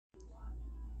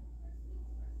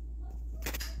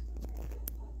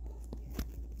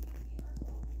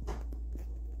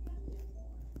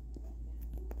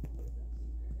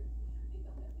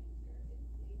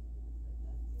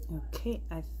Okay,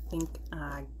 I think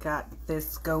I got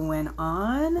this going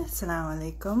on. Assalamu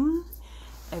alaikum,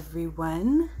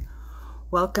 everyone.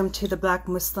 Welcome to the Black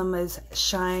Muslim is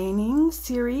Shining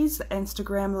series,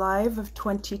 Instagram Live of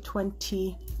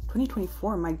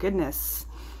 2024. My goodness.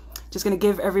 Just going to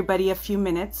give everybody a few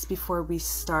minutes before we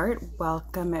start.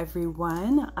 Welcome,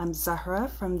 everyone. I'm Zahra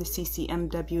from the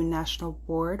CCMW National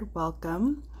Board.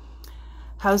 Welcome.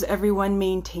 How's everyone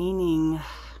maintaining?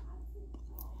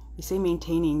 I say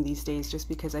maintaining these days just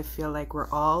because I feel like we're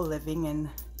all living in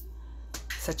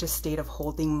such a state of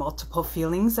holding multiple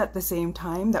feelings at the same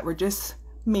time that we're just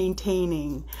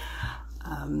maintaining.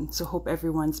 So hope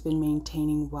everyone's been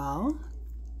maintaining well.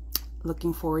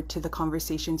 Looking forward to the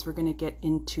conversations we're going to get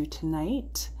into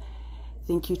tonight.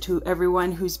 Thank you to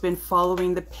everyone who's been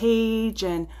following the page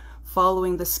and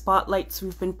following the spotlights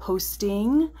we've been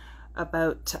posting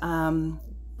about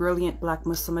brilliant Black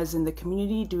Muslims in the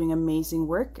community doing amazing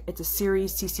work. It's a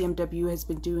series CCMW has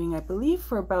been doing, I believe,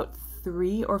 for about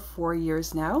 3 or 4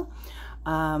 years now,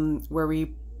 where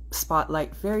we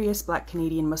spotlight various Black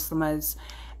Canadian Muslims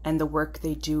and the work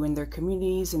they do in their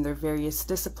communities, in their various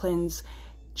disciplines,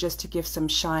 just to give some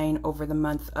shine over the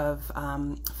month of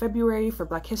February for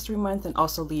Black History Month, and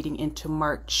also leading into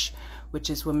March, which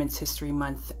is Women's History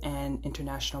Month and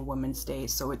International Women's Day.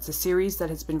 So it's a series that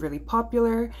has been really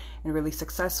popular and really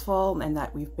successful, and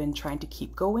that we've been trying to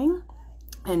keep going.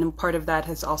 And part of that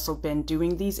has also been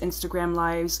doing these Instagram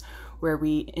Lives where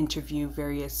we interview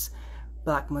various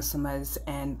Black Muslims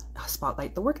and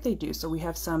spotlight the work they do. So we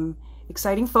have some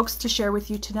exciting folks to share with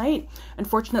you tonight.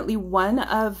 Unfortunately, one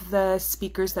of the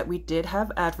speakers that we did have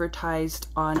advertised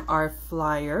on our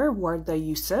flyer, Warda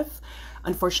Yusuf,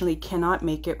 unfortunately cannot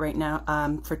make it right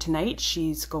now for tonight.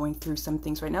 She's going through some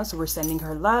things right now, so we're sending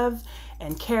her love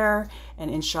and care, and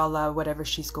inshallah, whatever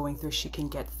she's going through, she can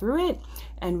get through it,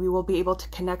 and we will be able to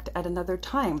connect at another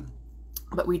time.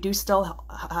 But we do still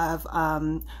have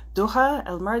Duha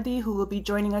Elmardi, who will be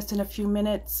joining us in a few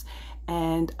minutes,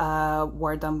 and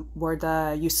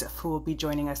Warda Yusuf, who will be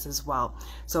joining us as well.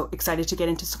 So excited to get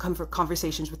into some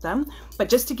conversations with them. But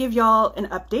just to give y'all an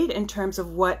update in terms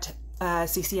of what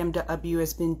CCMW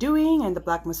has been doing and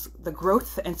the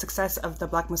growth and success of the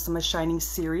Black Muslim is Shining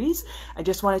series, I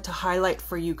just wanted to highlight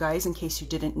for you guys, in case you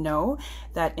didn't know,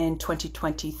 that in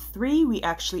 2023 we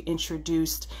actually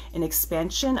introduced an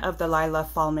expansion of the Lila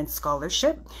Fallman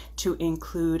Scholarship to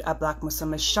include a Black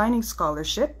Muslim is Shining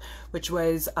scholarship, which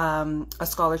was a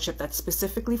scholarship that's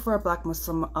specifically for a Black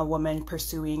Muslim woman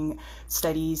pursuing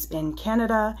studies in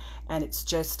Canada, and it's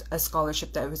just a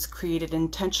scholarship that was created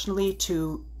intentionally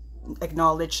to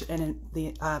acknowledge and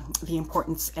the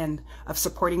importance of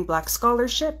supporting Black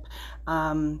scholarship,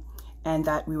 and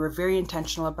that we were very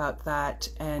intentional about that,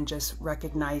 and just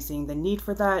recognizing the need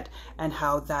for that and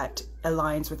how that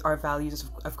aligns with our values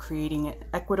of creating an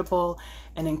equitable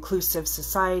and inclusive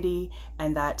society,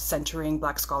 and that centering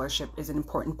Black scholarship is an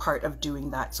important part of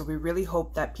doing that. So we really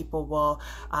hope that people will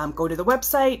go to the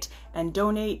website and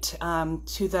donate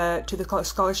to the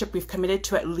scholarship. We've committed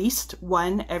to at least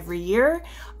one every year,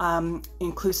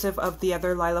 inclusive of the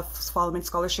other Lila Fallman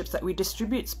scholarships that we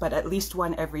distribute, but at least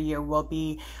one every year will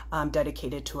be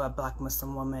dedicated to a Black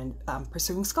Muslim woman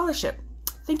pursuing scholarship.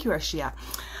 Thank you, Arshia.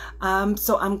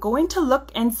 So I'm going to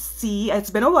look and see.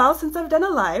 It's been a while since I've done a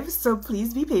live, so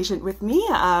please be patient with me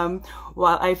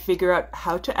while I figure out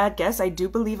how to add guests. I do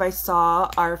believe I saw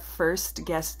our first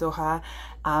guest, Duha,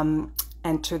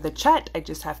 enter the chat. I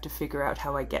just have to figure out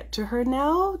how I get to her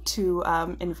now to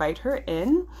invite her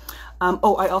in.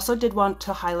 Oh, I also did want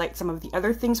to highlight some of the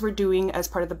other things we're doing as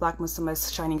part of the Black Muslim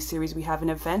is Shining series. We have an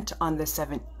event on the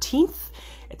 17th.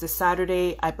 It's a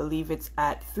Saturday. I believe it's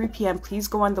at 3 p.m. Please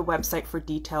go on the website for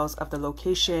details of the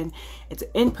location. It's an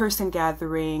in-person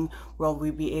gathering where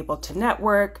we'll be able to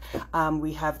network.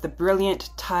 We have the brilliant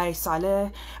Tai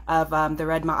Saleh of the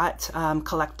Red Ma'at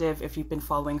Collective. If you've been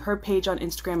following her page on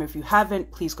Instagram, if you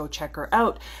haven't, please go check her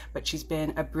out. But she's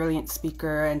been a brilliant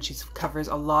speaker, and she covers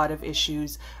a lot of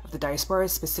issues of the diaspora,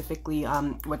 specifically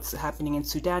what's happening in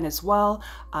Sudan as well.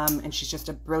 And she's just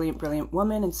a brilliant, brilliant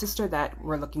woman and sister that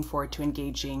we're looking forward to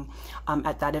engaging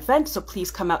at that event. So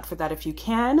please come out for that if you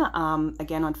can,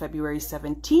 again on February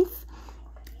 17th.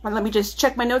 And let me just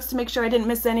check my notes to make sure I didn't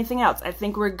miss anything else. I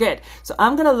think we're good. So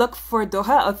I'm going to look for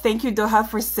Duha. Oh, thank you, Duha,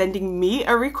 for sending me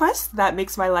a request. That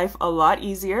makes my life a lot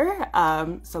easier.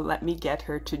 So let me get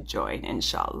her to join,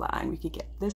 inshallah, and we could get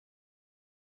this.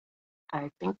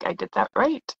 I think I did that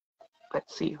right.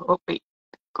 Let's see. Oh, wait.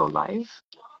 Go live.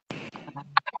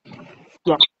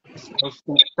 Yes, I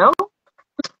think so.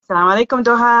 Assalamu alaikum,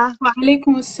 Duha. Wa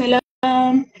alaikum assalam.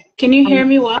 Can you hear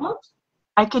me well?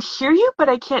 I could hear you, but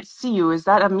I can't see you. Is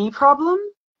that a me problem?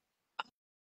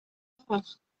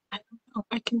 I don't know.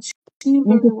 I can see you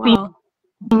very well.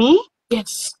 Me?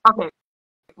 Yes. Okay.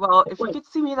 Well, if you could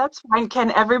see me, that's fine.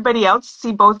 Can everybody else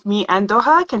see both me and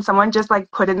Doha? Can someone just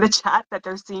like put in the chat that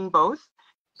they're seeing both?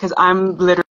 Because I'm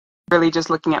literally just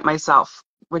looking at myself,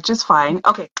 which is fine.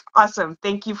 Okay, awesome.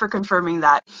 Thank you for confirming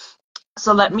that.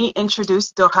 So let me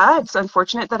introduce Doha. It's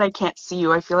unfortunate that I can't see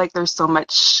you. I feel like there's so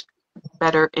much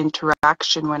better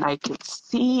interaction when I could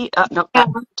see. No, that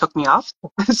took me off.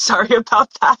 Sorry about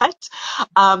that.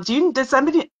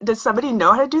 Does somebody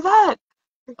know how to do that?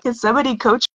 Can somebody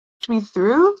coach me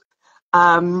through?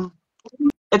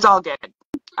 It's all good.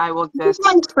 I will This is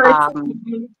my just. first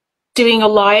time doing a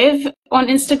live on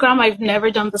Instagram. I've never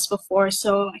done this before,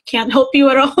 so I can't help you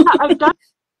at all. Yeah, I've done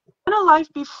a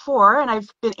live before, and I've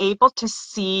been able to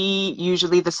see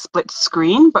usually the split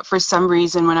screen, but for some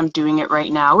reason when I'm doing it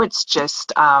right now, it's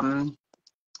just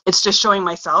showing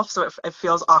myself, so it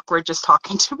feels awkward just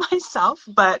talking to myself,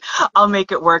 but I'll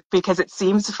make it work because it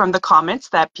seems from the comments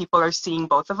that people are seeing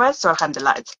both of us, so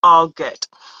alhamdulillah, it's all good.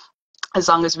 As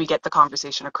long as we get the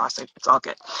conversation across, it's all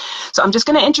good. So I'm just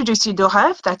going to introduce you,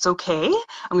 Duha, if that's okay.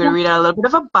 I'm going to read out a little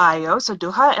bit of a bio. So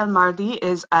Duha Elmardi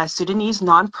is a Sudanese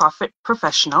nonprofit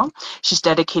professional. She's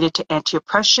dedicated to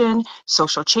anti-oppression,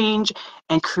 social change,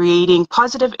 and creating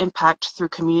positive impact through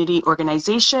community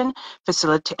organization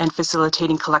and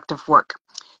facilitating collective work.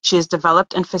 She has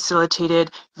developed and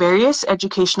facilitated various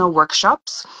educational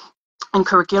workshops and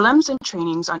curriculums and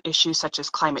trainings on issues such as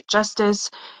climate justice,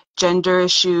 gender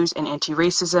issues, and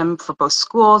anti-racism for both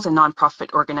schools and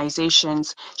nonprofit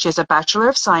organizations. She has a Bachelor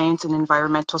of Science in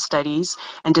Environmental Studies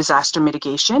and Disaster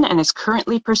Mitigation and is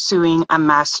currently pursuing a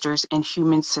Master's in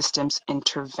Human Systems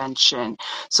Intervention.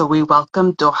 So we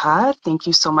welcome Doha. Thank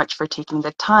you so much for taking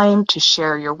the time to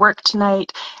share your work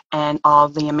tonight and all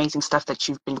the amazing stuff that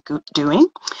you've been doing.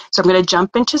 So I'm going to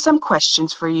jump into some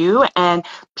questions for you, and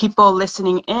people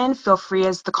listening in, feel free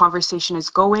as the conversation is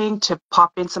going to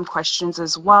pop in some questions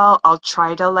as well. I'll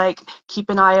try to keep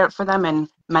an eye out for them and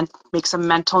make some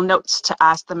mental notes to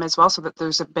ask them as well so that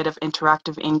there's a bit of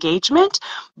interactive engagement,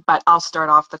 but I'll start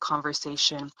off the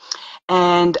conversation.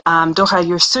 And Doha,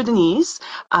 you're Sudanese,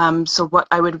 so what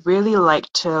I would really like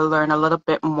to learn a little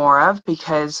bit more of,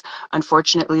 because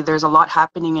unfortunately there's a lot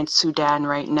happening in Sudan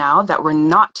right now that we're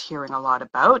not hearing a lot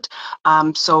about.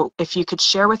 So if you could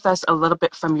share with us a little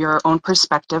bit from your own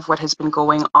perspective what has been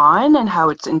going on and how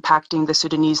it's impacting the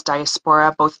Sudanese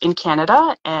diaspora both in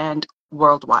Canada and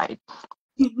worldwide.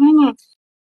 Mm-hmm.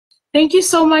 Thank you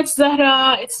so much,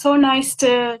 Zahra. It's so nice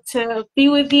to be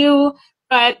with you.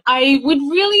 But I would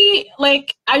really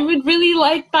like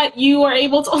that you are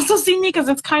able to also see me, because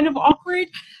it's kind of awkward.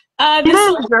 But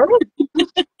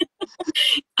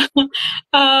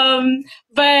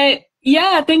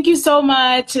yeah, thank you so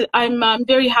much. I'm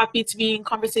very happy to be in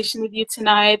conversation with you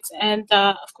tonight, and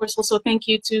of course also thank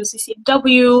you to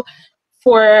CCMW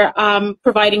for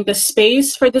providing the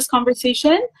space for this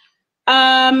conversation.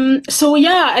 So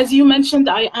yeah, as you mentioned,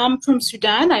 I am from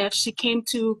Sudan. I actually came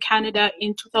to Canada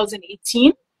in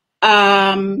 2018.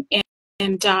 So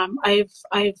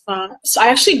I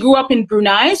actually grew up in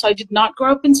Brunei. So I did not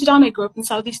grow up in Sudan. I grew up in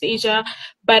Southeast Asia,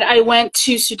 but I went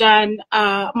to Sudan.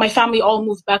 My family all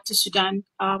moved back to Sudan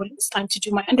when it was time to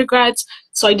do my undergrads.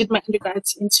 So I did my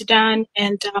undergrads in Sudan,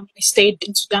 and I stayed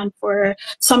in Sudan for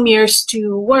some years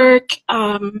to work.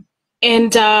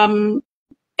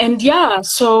 And yeah,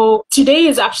 so today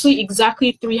is actually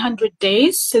exactly 300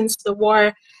 days since the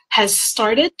war has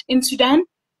started in Sudan.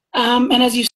 And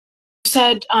as you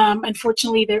said,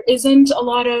 unfortunately, there isn't a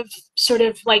lot of sort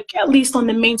of at least on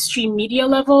the mainstream media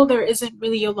level, there isn't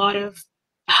really a lot of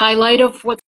highlight of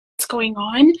what's going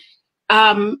on.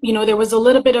 There was a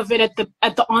little bit of it at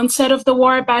the onset of the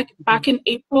war back in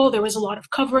April. There was a lot of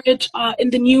coverage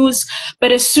in the news,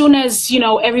 but as soon as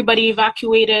everybody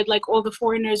evacuated, like all the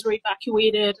foreigners were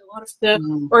evacuated, a lot of the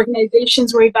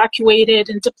organizations were evacuated,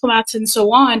 and diplomats and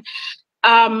so on.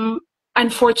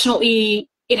 Unfortunately,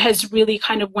 it has really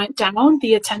kind of went down,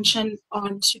 the attention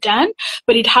on Sudan.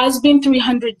 But it has been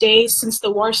 300 days since the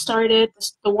war started.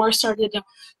 The war started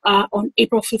on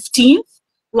April 15th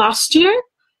last year.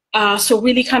 So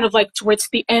really kind of towards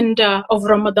the end of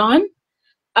Ramadan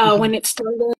when it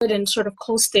started, and sort of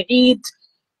close to Eid.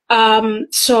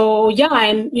 So yeah,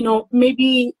 and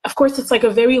maybe of course it's a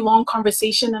very long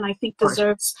conversation, and I think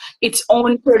deserves its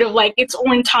own sort of its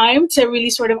own time to really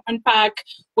sort of unpack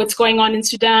what's going on in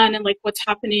Sudan and what's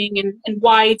happening and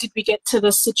why did we get to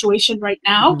this situation right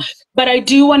now. But I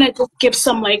do want to just give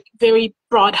some very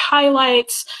broad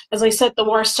highlights. As I said, the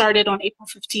war started on April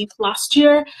 15th last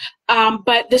year,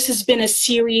 but this has been a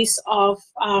series of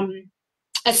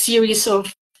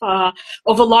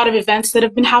of a lot of events that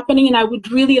have been happening. And I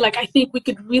would really I think we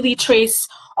could really trace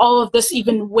all of this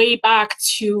even way back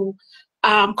to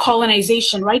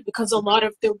colonization, right? Because a lot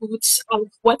of the roots of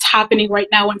what's happening right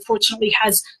now, unfortunately,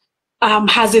 has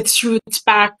its roots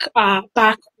back on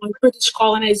British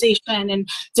colonization and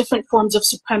different forms of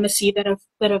supremacy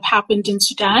that have happened in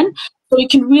Sudan. So we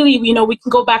can really, we can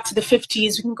go back to the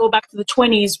 50s, we can go back to the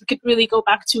 20s, we could really go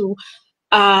back to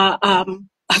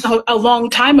a long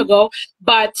time ago,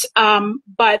 but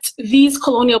these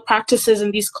colonial practices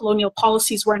and these colonial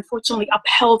policies were unfortunately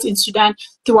upheld in Sudan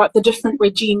throughout the different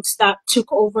regimes that took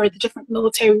over, the different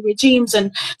military regimes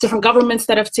and different governments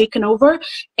that have taken over.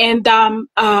 And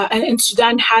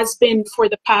Sudan has been for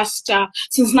the past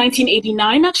since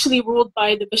 1989 actually ruled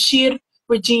by the Bashir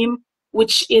regime,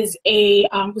 which is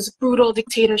was a brutal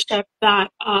dictatorship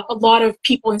that a lot of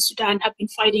people in Sudan have been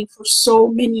fighting for so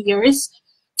many years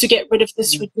to get rid of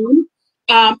this regime.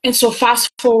 And so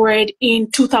fast forward in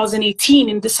 2018,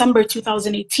 in December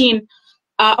 2018,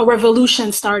 a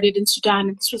revolution started in Sudan.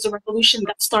 And this was a revolution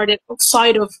that started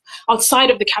outside of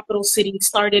the capital city. It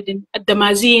started in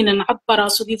Damazin and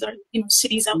Atbara. So these are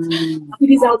cities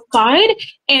outside,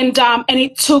 and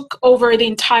it took over the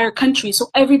entire country.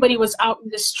 So everybody was out in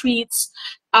the streets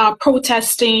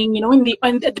protesting.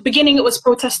 At the beginning, it was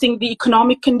protesting the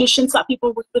economic conditions that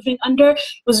people were living under. It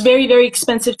was very, very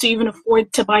expensive to even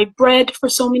afford to buy bread for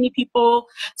so many people.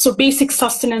 So basic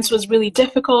sustenance was really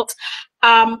difficult.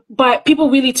 But people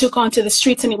really took onto the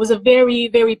streets, and it was a very,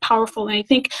 very powerful. And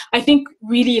I think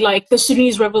really the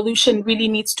Sudanese revolution really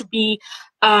needs to be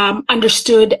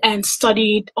understood and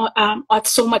studied at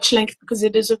so much length, because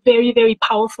it is a very, very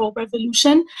powerful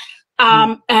revolution.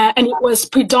 And it was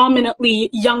predominantly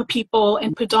young people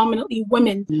and predominantly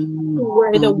women who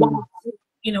were the ones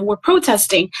who were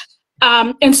protesting.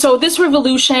 And so this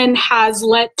revolution has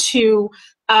led to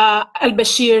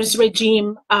al-Bashir's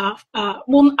regime,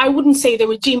 well, I wouldn't say the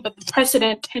regime, but the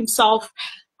president himself,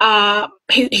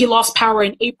 he lost power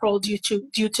in April due to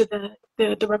the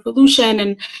revolution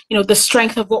and the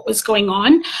strength of what was going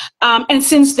on. And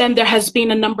since then, there has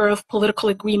been a number of political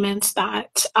agreements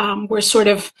that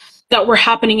were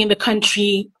happening in the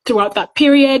country throughout that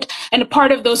period. And a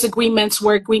part of those agreements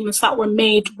were agreements that were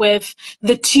made with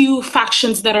the two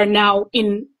factions that are now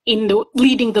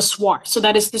leading this war. So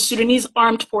that is the Sudanese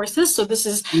armed forces. So this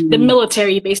is the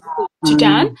military, basically,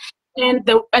 Sudan, and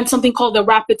something called the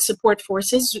Rapid Support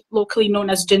Forces, locally known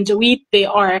as Janjaweed. They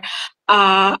are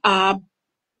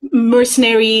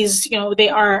mercenaries.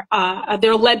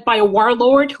 They're led by a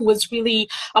warlord who was really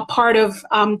a part of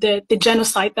the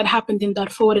genocide that happened in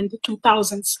Darfur in the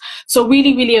 2000s. So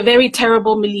really, really a very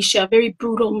terrible militia, very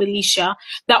brutal militia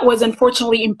that was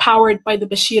unfortunately empowered by the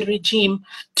Bashir regime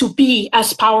to be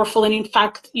as powerful and in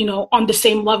fact, on the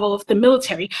same level of the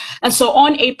military. And so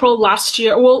on April last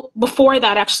year, well, before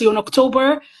that actually, on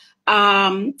October,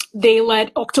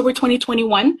 October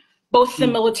 2021, both the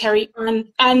military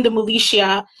and the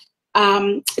militia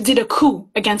did a coup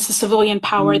against the civilian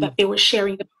power that they were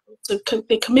sharing. So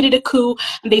they committed a coup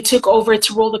and they took over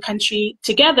to rule the country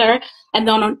together. And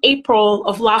then on April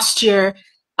of last year,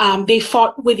 they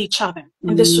fought with each other.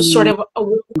 And this was sort of a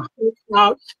war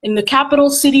in the capital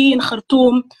city in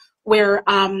Khartoum, where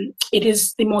it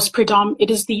is the most predominant.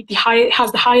 It is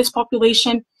has the highest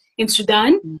population in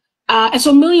Sudan, and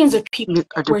so millions of people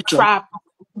were trapped.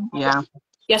 Yeah,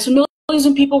 so millions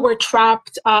of people were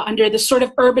trapped under this sort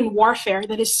of urban warfare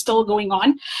that is still going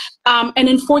on. And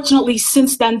unfortunately,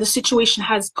 since then, the situation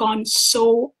has gone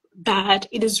so bad.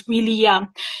 It is really, I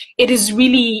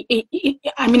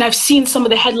mean, I've seen some of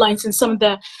the headlines in some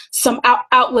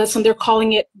outlets, and they're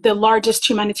calling it the largest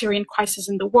humanitarian crisis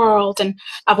in the world. And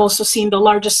I've also seen the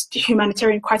largest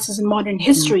humanitarian crisis in modern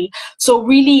history. So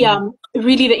really,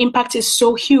 really the impact is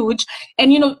so huge.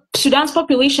 And, Sudan's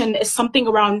population is something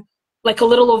around a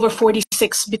little over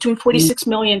between 46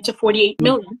 million to 48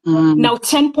 million. Now,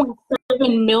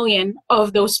 10.7 million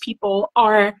of those people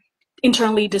are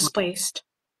internally displaced.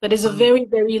 That is a very,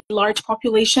 very large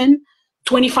population.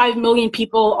 25 million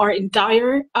people are in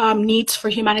dire needs for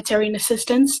humanitarian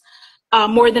assistance.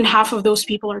 More than half of those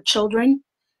people are children.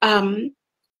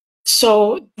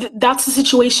 So that's the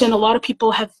situation. A lot of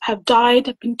people have died,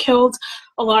 have been killed.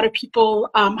 A lot of people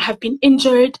have been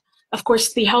injured. Of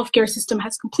course, the healthcare system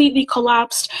has completely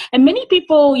collapsed. And many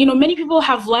people, many people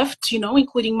have left,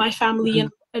 including my family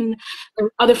and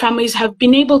other families have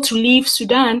been able to leave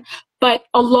Sudan, but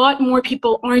a lot more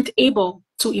people aren't able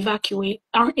to evacuate,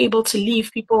 aren't able to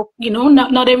leave. People,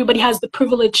 not everybody has the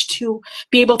privilege to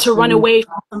be able to run away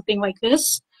from something like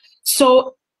this.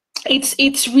 So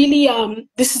it's really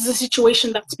this is a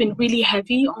situation that's been really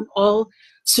heavy on all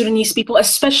Sudanese people,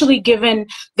 especially given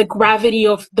the gravity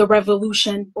of the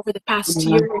revolution over the past Mhm.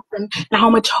 years, and how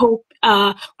much hope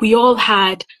we all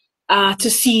had to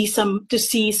see some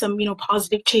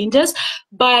positive changes.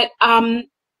 But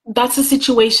that's the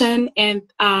situation, and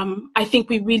I think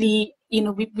we really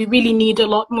we really need a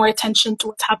lot more attention to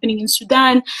what's happening in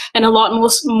Sudan, and a lot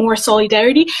more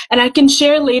solidarity. And I can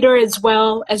share later as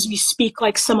well as we speak,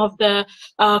 like some of the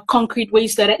concrete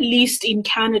ways that at least in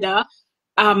Canada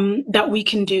that we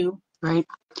can do. Right.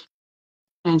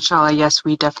 Inshallah, yes,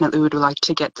 we definitely would like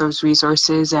to get those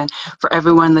resources. And for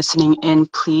everyone listening in,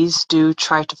 please do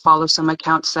try to follow some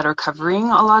accounts that are covering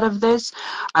a lot of this.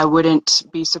 I wouldn't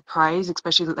be surprised,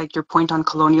 especially like your point on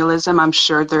colonialism. I'm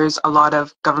sure there's a lot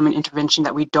of government intervention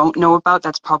that we don't know about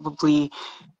that's probably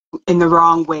in the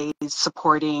wrong ways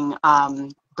supporting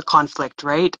the conflict,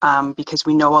 right? Because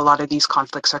we know a lot of these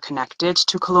conflicts are connected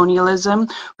to colonialism,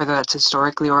 whether that's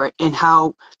historically or in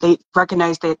how they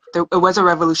recognize that it was a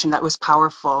revolution that was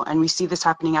powerful. And we see this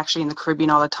happening actually in the Caribbean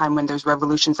all the time when there's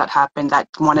revolutions that happen that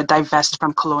want to divest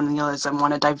from colonialism,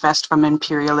 want to divest from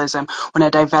imperialism, want to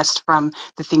divest from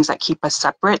the things that keep us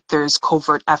separate. There's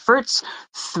covert efforts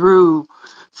through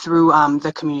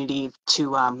the community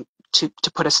to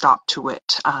put a stop to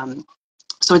it.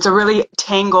 So it's a really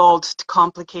tangled,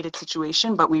 complicated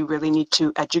situation, but we really need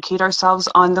to educate ourselves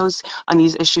on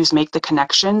these issues, make the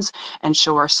connections, and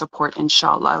show our support,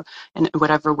 inshallah, in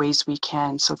whatever ways we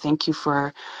can. So thank you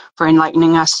for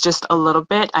enlightening us just a little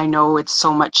bit. I know it's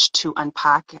so much to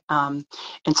unpack in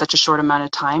such a short amount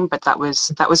of time, but that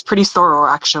was pretty thorough,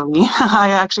 actually.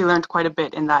 I actually learned quite a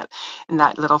bit in that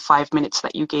little 5 minutes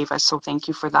that you gave us. So thank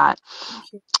you for that.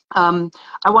 Thank you.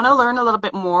 I want to learn a little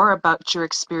bit more about your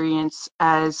experience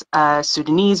as a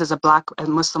Sudanese, as a Black and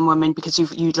Muslim woman, because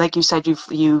you like you said,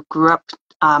 you grew up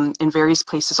in various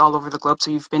places all over the globe. So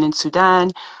you've been in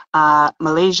Sudan,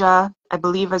 Malaysia, I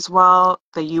believe as well,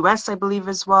 the US, I believe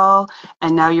as well,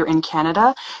 and now you're in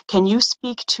Canada. Can you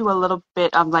speak to a little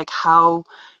bit of like how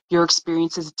your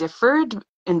experiences differed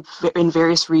in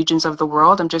various regions of the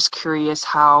world? I'm just curious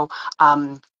how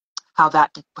how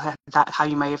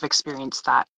you may have experienced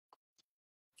that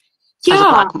as a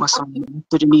Yeah. Black Muslim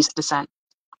Sudanese descent.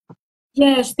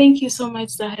 Yes. Thank you so much,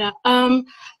 Zahra.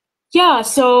 Yeah.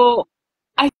 So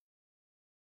I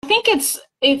think it's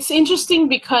interesting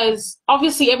because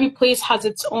obviously every place has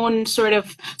its own sort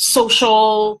of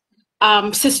social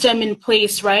system in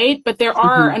place, right? But there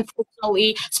are, Mm-hmm.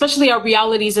 unfortunately, especially our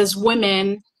realities as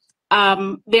women,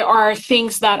 there are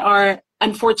things that are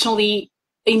unfortunately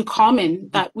in common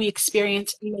that we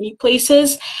experience in many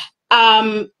places.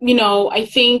 I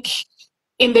think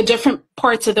in the different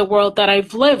parts of the world that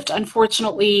I've lived,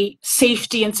 unfortunately,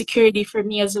 safety and security for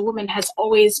me as a woman has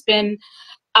always been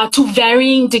to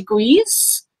varying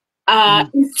degrees.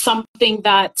 Something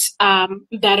that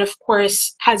that of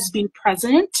course has been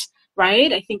present,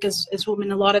 right? I think as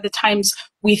women, a lot of the times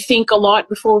we think a lot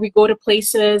before we go to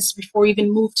places, before we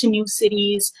even move to new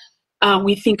cities.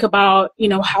 We think about,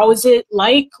 how is it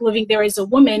like living there as a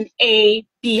woman? A,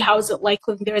 B, how is it like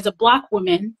living there as a Black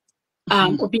woman?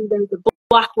 Mm-hmm. Or being there as a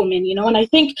Black woman, and I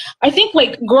think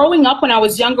like growing up when I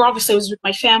was younger, obviously I was with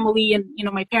my family and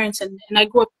my parents, and I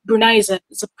grew up. Brunei is a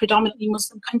predominantly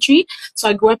Muslim country, so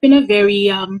I grew up in a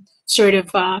very sort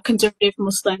of conservative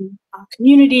Muslim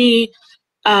community.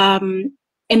 Um,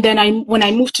 and then when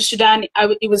I moved to Sudan,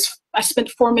 I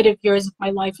spent formative years of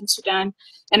my life in Sudan,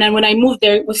 and then when I moved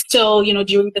there, it was still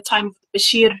during the time of the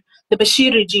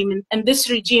Bashir regime, and this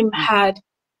regime had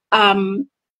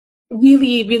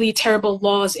really, really terrible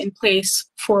laws in place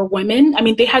for women. I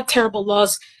mean, they had terrible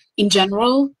laws in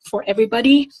general for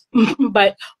everybody,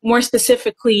 but more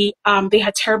specifically, they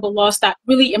had terrible laws that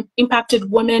really impacted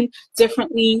women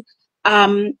differently.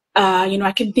 I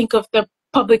can think of the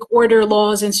public order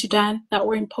laws in Sudan that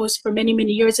were imposed for many,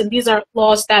 many years. And these are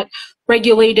laws that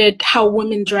regulated how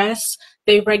women dress.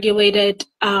 They regulated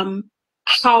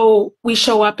how we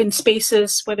show up in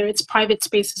spaces, whether it's private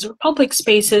spaces or public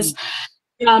spaces.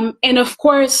 And of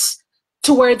course,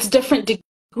 towards different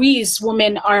degrees,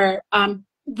 women are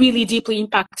really deeply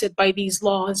impacted by these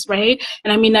laws, right?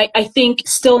 And I mean, I think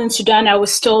still in Sudan, I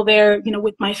was still there,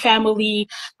 with my family.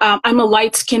 I'm a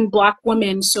light-skinned Black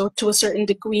woman, so to a certain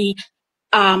degree,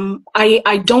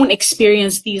 I don't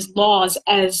experience these laws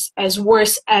as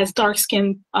worse as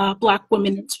dark-skinned Black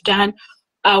women in Sudan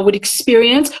would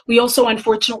experience. We also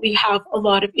unfortunately have a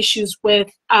lot of issues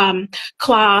with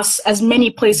class, as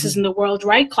many places in the world,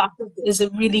 right? Class is a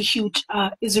really huge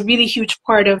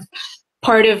part of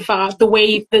the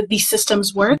way that these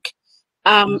systems work.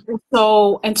 And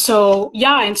so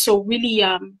really,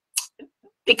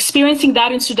 experiencing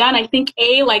that in Sudan, I think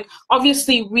like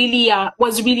obviously really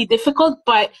was really difficult,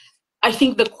 but I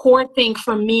think the core thing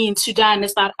for me in Sudan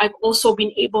is that I've also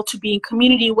been able to be in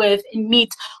community with and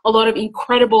meet a lot of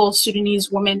incredible Sudanese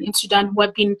women in Sudan who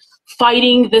have been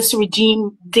fighting this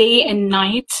regime day and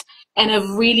night and have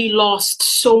really lost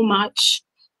so much.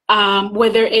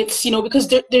 Whether it's,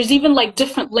 because there's even like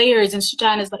different layers in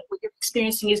Sudan, is like what you're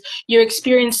experiencing is you're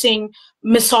experiencing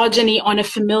misogyny on a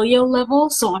familial level.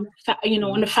 So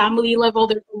on a family level,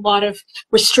 there's a lot of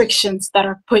restrictions that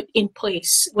are put in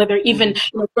place, whether even,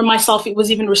 for myself, it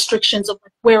was even restrictions of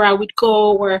like where I would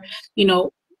go, or,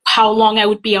 how long I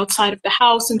would be outside of the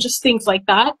house and just things like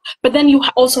that. But then you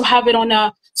also have it on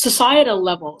a societal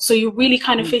level. So you really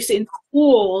kind of face it in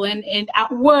school and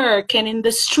at work and in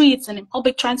the streets and in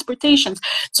public transportations.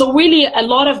 So really a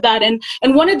lot of that. And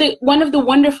one of the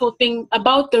wonderful thing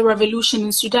about the revolution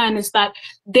in Sudan is that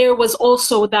there was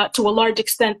also that, to a large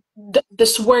extent,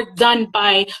 this work done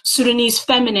by Sudanese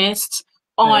feminists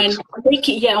on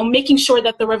making sure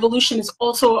that the revolution is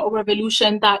also a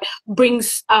revolution that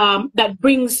brings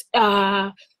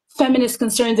feminist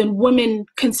concerns and women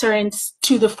concerns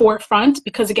to the forefront,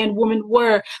 because again, women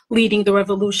were leading the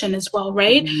revolution as well,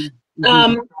 right?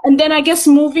 And then I guess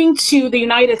moving to the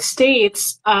United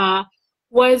States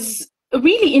was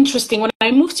really interesting. When I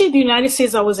moved to the United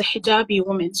States, I was a hijabi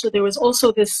woman, so there was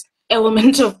also this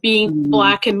element of being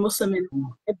Black and Muslim and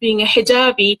being a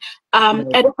hijabi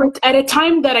at a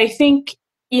time that I think,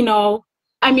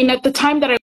 at the time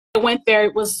that I went there,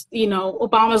 it was,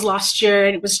 Obama's last year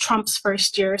and it was Trump's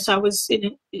first year. So I was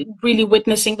really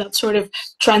witnessing that sort of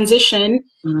transition,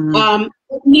 at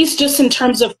least just in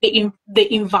terms of the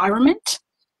environment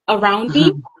around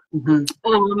me.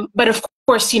 But of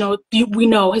course, we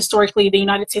know historically the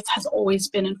United States has always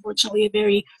been, unfortunately, a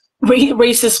very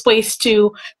racist place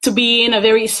to be in, a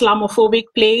very Islamophobic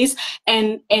place,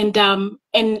 but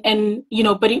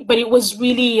it was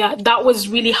really that was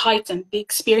really heightened. The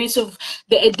experience of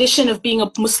the addition of being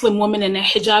a Muslim woman and a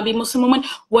hijabi Muslim woman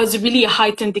was really a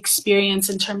heightened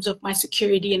experience in terms of my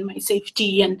security and my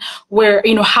safety and where,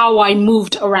 how I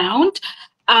moved around.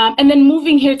 And then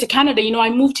moving here to Canada, I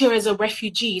moved here as a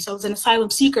refugee. So I was an asylum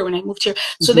seeker when I moved here.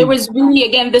 So there was really,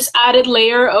 again, this added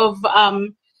layer of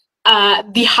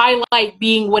the highlight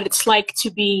being what it's like to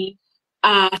be,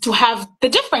 to have the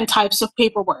different types of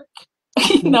paperwork,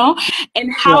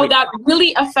 and how that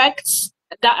really affects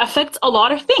a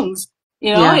lot of things.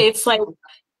 It's like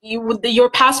your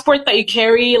passport that you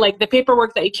carry, like the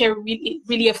paperwork that you carry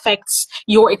really affects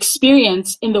your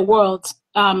experience in the world,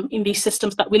 in these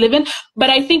systems that we live in.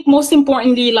 But I think most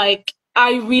importantly, like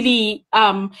I really,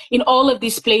 in all of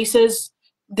these places,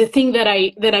 the thing that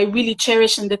I really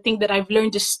cherish and the thing that I've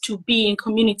learned is to be in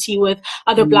community with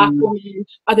other Black women,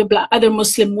 other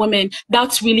Muslim women.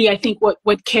 That's really, I think,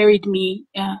 what carried me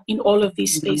in all of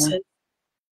these spaces.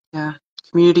 Yeah,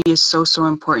 community is so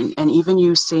important. And even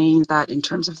you saying that in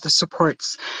terms of the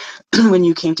supports when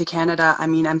you came to Canada, I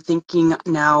mean, I'm thinking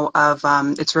now of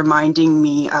it's reminding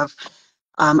me of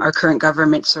our current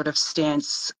government sort of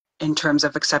stance in terms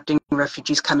of accepting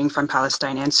refugees coming from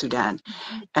Palestine and Sudan,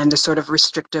 and the sort of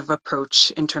restrictive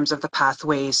approach in terms of the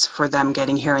pathways for them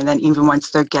getting here. And then even once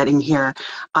they're getting here,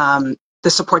 the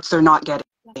supports they're not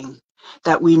getting,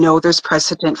 that we know there's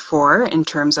precedent for in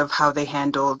terms of how they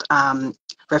handled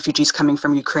refugees coming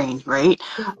from Ukraine, right?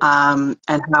 And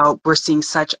how we're seeing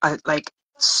such a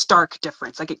stark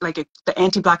difference, the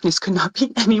anti-Blackness could not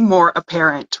be any more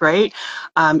apparent, right?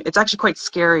 It's actually quite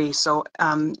scary. So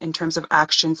in terms of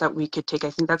actions that we could take, I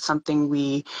think that's something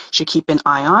we should keep an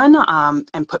eye on,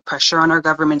 and put pressure on our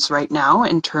governments right now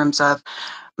in terms of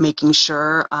making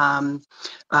sure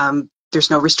there's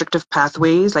no restrictive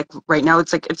pathways. Like right now,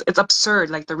 it's absurd,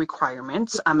 like the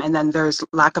requirements. And then there's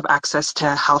lack of access to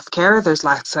healthcare. There's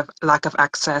lack of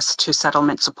access to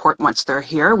settlement support once they're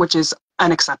here, which is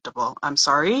unacceptable. I'm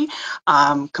sorry,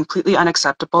 completely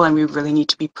unacceptable. And we really need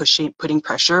to be putting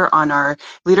pressure on our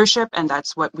leadership. And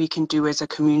that's what we can do as a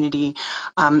community.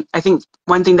 I think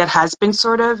one thing that has been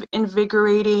sort of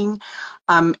invigorating,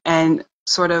 and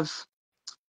sort of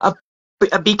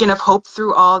a beacon of hope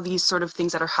through all these sort of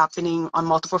things that are happening on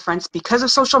multiple fronts. Because of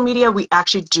social media, we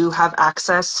actually do have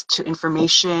access to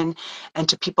information and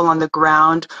to people on the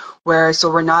ground,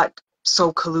 so we're not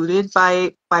so colluded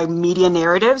by media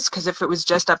narratives. Because if it was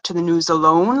just up to the news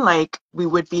alone, like we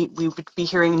would be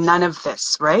hearing none of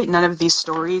this, right? None of these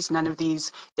stories, none of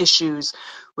these issues,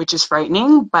 which is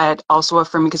frightening, but also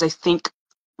affirming, because I think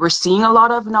we're seeing a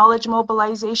lot of knowledge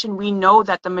mobilization. We know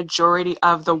that the majority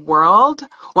of the world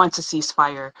wants a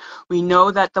ceasefire. We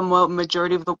know that the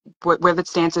majority of where the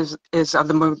stance is of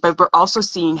the movement, but we're also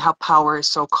seeing how power is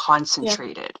so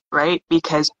concentrated, right?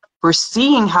 Because we're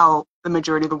seeing how the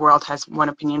majority of the world has one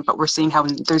opinion, but we're seeing how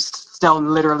there's still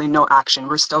literally no action.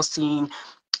 We're still seeing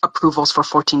approvals for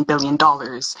 $14 billion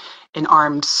in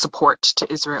armed support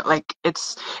to Israel. Like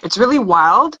it's really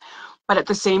wild, but at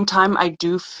the same time, I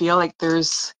do feel like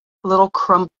there's little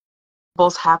crumbles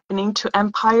happening to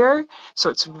empire.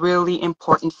 So it's really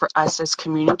important for us as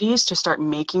communities to start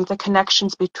making the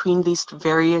connections between these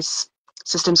various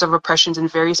systems of oppressions in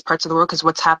various parts of the world, because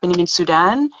what's happening in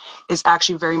Sudan is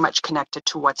actually very much connected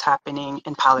to what's happening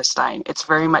in Palestine. It's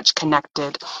very much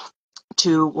connected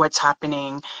to what's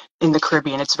happening in the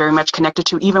Caribbean. It's very much connected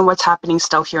to even what's happening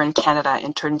still here in Canada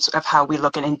in terms of how we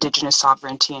look at Indigenous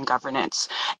sovereignty and governance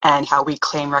and how we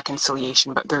claim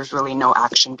reconciliation, but there's really no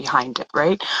action behind it,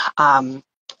 right?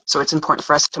 So it's important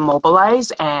for us to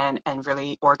mobilize and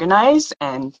really organize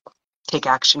and take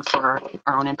action for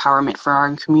our own empowerment for our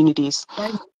own communities.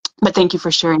 Right. But thank you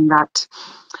for sharing that.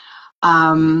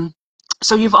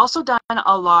 So you've also done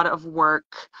a lot of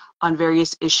work on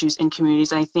various issues in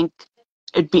communities, and I think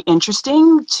it'd be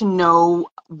interesting to know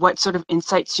what sort of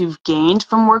insights you've gained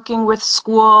from working with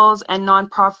schools and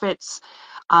nonprofits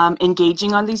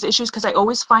engaging on these issues, because I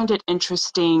always find it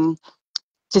interesting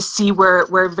to see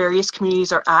where various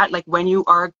communities are at, like when you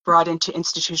are brought into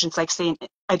institutions like, say, an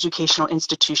educational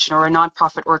institution or a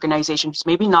nonprofit organization who's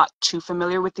maybe not too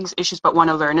familiar with these issues but want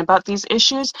to learn about these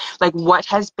issues. Like, what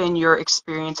has been your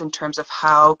experience in terms of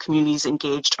how communities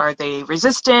engaged? Are they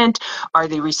resistant? Are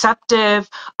they receptive?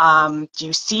 Do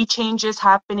you see changes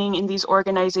happening in these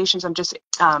organizations? I'm just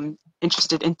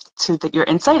interested into your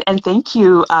insight, and thank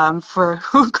you for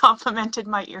who complimented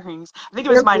my earrings. I think it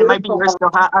was They're mine. It might be beautiful.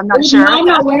 yours, Doha. I'm not sure. I'm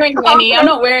not wearing any. I'm Okay.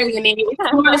 not wearing any.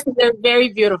 It's yours, and they're very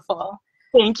beautiful.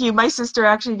 Thank you. My sister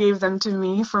actually gave them to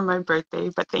me for my birthday,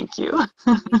 but thank you.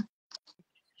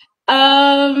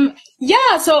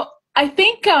 Yeah, so I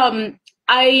think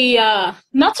I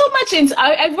not so much in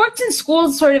I've worked in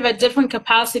schools sort of at different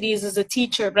capacities as a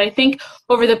teacher, but I think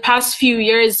over the past few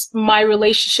years my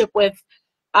relationship with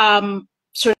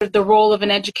sort of the role of an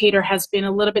educator has been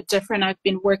a little bit different. I've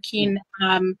been working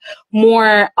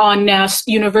more on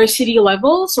university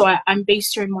level. So I'm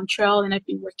based here in Montreal, and I've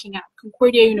been working at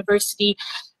Concordia University.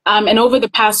 And over the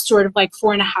past sort of like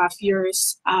 4.5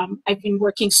 years, I've been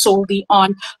working solely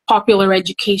on popular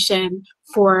education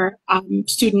for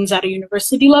students at a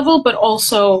university level, but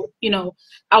also, you know,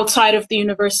 outside of the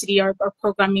university, our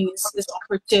programming is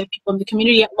offered to people in the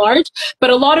community at large. But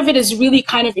a lot of it is really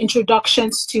kind of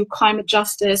introductions to climate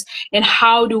justice and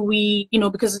how do we, you know,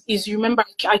 because as you remember,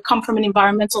 I come from an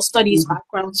environmental studies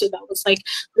background, so that was like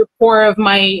the core of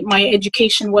my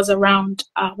education was around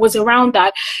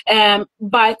that.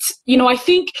 But you know, I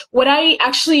think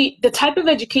the type of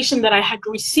education that I had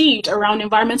received around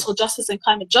environmental justice and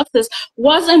climate justice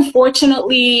was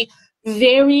unfortunately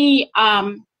very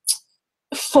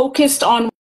focused on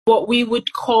what we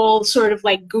would call sort of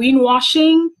like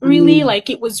greenwashing, really. Like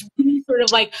it was really sort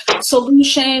of like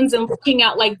solutions and looking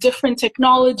at like different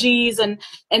technologies and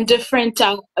different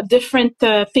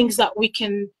things that we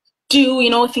can do, you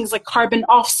know, things like carbon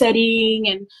offsetting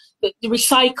and the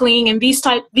recycling and these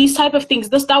type of things.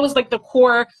 That was like the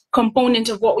core component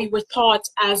of what we were taught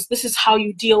as this is how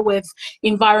you deal with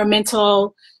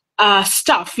environmental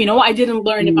stuff. You know, I didn't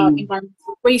learn about environmental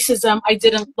racism. I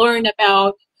didn't learn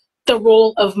about the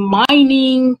role of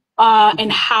mining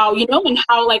and how, you know, and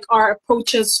how like our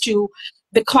approaches to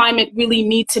the climate really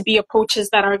need to be approaches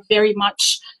that are very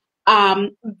much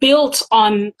built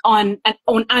on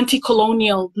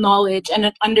anti-colonial knowledge and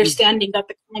an understanding that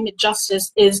the climate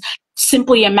justice is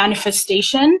simply a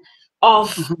manifestation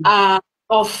of the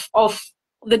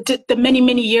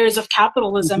many years of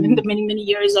capitalism and the many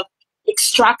years of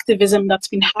extractivism that's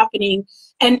been happening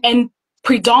and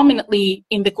predominantly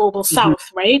in the global south,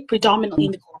 right? Predominantly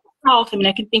in the global south. I mean,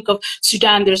 I can think of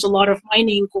Sudan, there's a lot of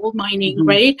mining, gold mining,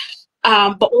 right?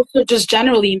 But also just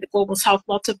generally in the global south,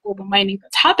 lots of global mining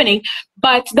that's happening.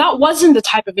 But that wasn't the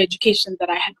type of education that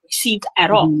I had received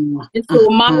at all. And so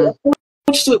my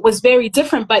approach to it was very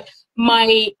different. But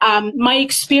my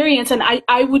experience, and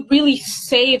I would really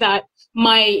say that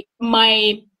my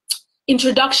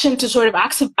introduction to sort of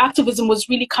activism was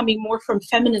really coming more from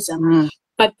feminism.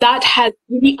 But that has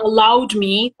really allowed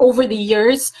me over the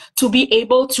years to be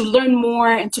able to learn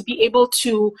more and to be able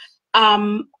to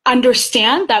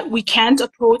understand that we can't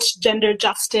approach gender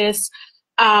justice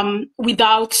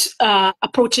without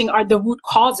approaching the root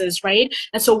causes, right?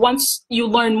 And so once you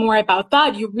learn more about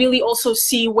that, you really also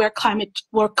see where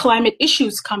climate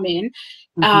issues come in.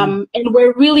 And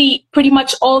where really pretty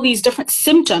much all these different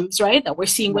symptoms, right, that we're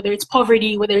seeing, whether it's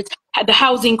poverty, whether it's the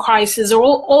housing crisis, or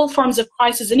all forms of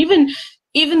crisis, and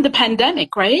even the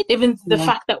pandemic, right? Even the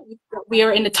fact that we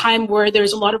are in a time where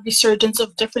there's a lot of resurgence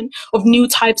of new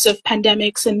types of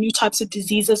pandemics and new types of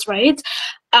diseases, right?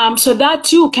 So that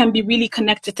too can be really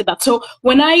connected to that. So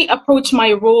when I approach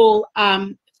my role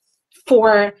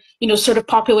for sort of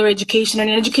popular education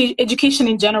and education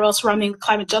in general surrounding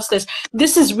climate justice,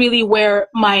 this is really where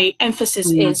my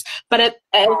emphasis is. But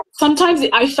sometimes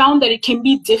I found that it can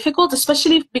be difficult,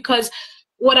 especially because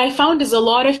what I found is a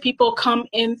lot of people come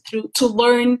in to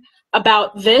learn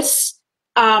about this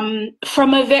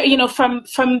from a very,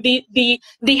 from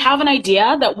they have an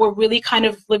idea that we're really kind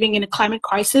of living in a climate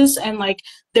crisis, and like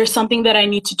there's something that I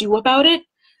need to do about it.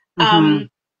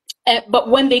 But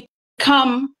when they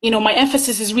come, my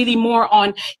emphasis is really more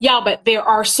on, but there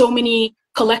are so many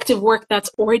collective work that's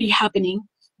already happening.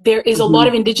 There is a lot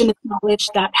of indigenous knowledge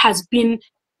that has been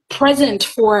present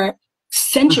for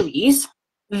centuries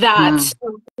that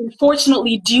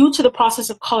unfortunately, due to the process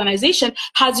of colonization,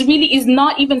 is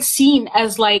not even seen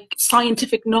as like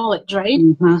scientific knowledge, right?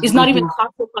 Is not even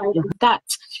classified as that.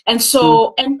 And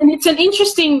so, and it's an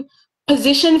interesting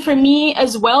position for me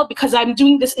as well, because I'm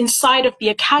doing this inside of the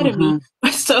academy.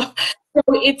 So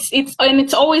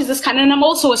it's always this kind of, and I'm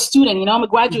also a student, I'm a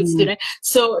graduate student.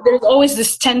 So there's always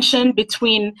this tension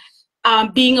between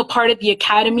being a part of the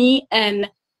academy and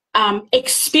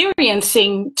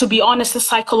experiencing, to be honest, the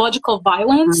psychological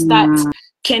violence that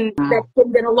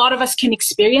a lot of us can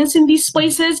experience in these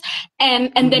places,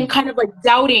 and then kind of like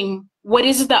doubting, what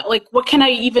is that, like, what can I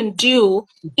even do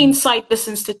inside this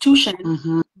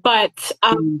institution? But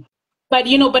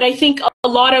I think a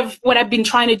lot of what I've been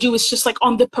trying to do is just like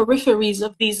on the peripheries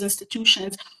of these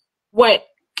institutions, what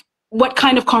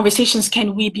kind of conversations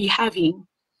can we be having?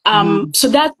 So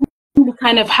that's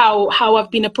kind of how I've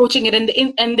been approaching it, and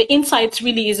the insights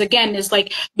really is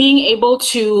like being able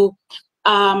to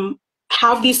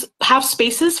have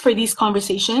spaces for these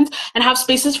conversations, and have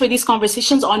spaces for these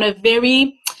conversations on a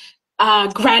very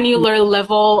granular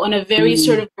level, on a very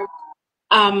sort of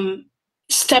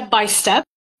step by step,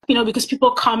 because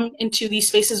people come into these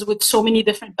spaces with so many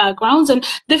different backgrounds and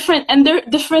they're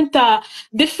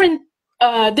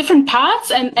different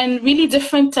paths and really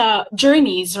different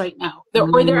journeys right now. They're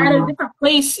at a different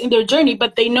place in their journey,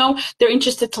 but they know they're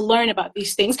interested to learn about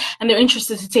these things and they're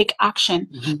interested to take action.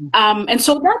 And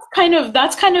so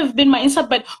that's kind of been my insight.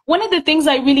 But one of the things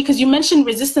because you mentioned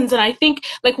resistance, and I think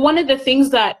like one of the things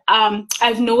that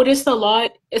I've noticed a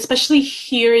lot, especially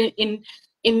here in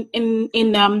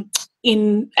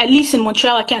at least in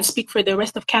Montreal, I can't speak for the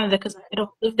rest of Canada because I don't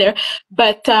live there,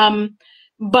 but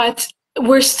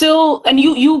we're still, and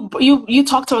you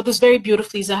talked about this very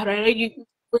beautifully, Zahra, right?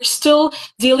 We're still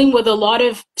dealing with a lot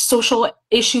of social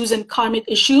issues and climate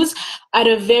issues at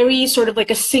a very sort of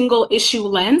like a single issue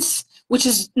lens, which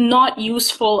is not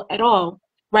useful at all,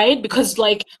 right? Because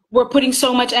like we're putting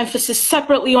so much emphasis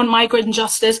separately on migrant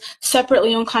justice,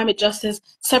 separately on climate justice,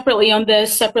 separately on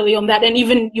this, separately on that. And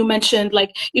even you mentioned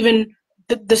like even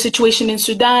the situation in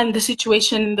Sudan, the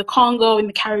situation in the Congo, in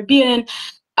the Caribbean,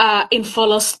 in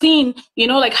Palestine,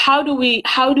 like how do we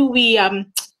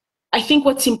I think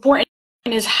what's important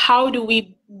is how do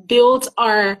we build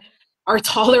our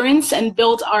tolerance and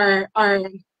build our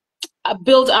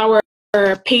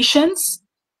patience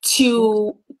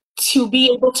to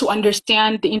be able to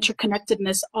understand the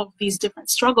interconnectedness of these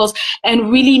different struggles,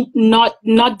 and really not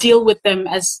deal with them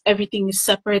as everything is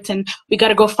separate and we got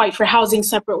to go fight for housing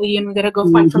separately and we got to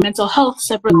go fight for mental health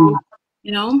separately,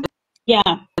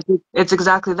 Yeah. It's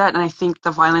exactly that. And I think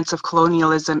the violence of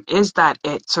colonialism is that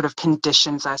it sort of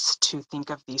conditions us to think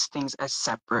of these things as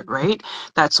separate, right?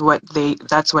 That's what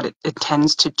it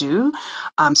tends to do,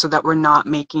 so that we're not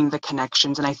making the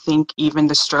connections. And I think even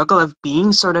the struggle of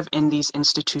being sort of in these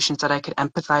institutions that I could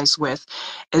empathize with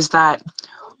is that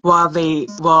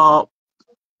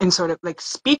and sort of like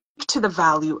speak to the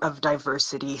value of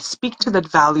diversity, speak to the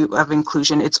value of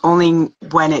inclusion, it's only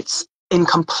when it's in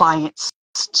compliance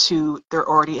to their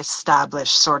already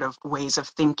established sort of ways of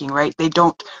thinking, right? They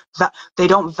don't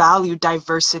value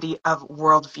diversity of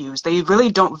worldviews. They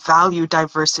really don't value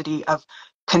diversity of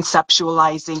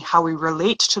conceptualizing how we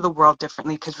relate to the world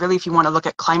differently. Because really, if you want to look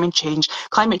at climate change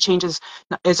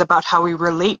is about how we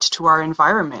relate to our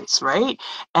environments, right?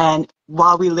 And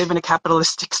while we live in a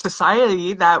capitalistic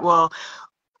society that will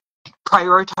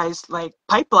prioritize like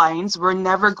pipelines, we're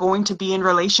never going to be in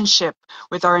relationship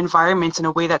with our environments in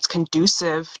a way that's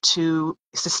conducive to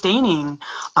sustaining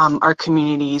our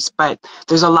communities. But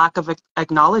there's a lack of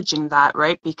acknowledging that,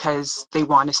 right? Because they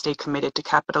want to stay committed to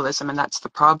capitalism, and that's the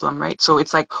problem, right? So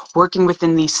it's like working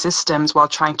within these systems while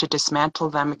trying to dismantle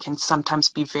them. It can sometimes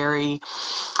be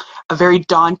a very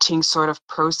daunting sort of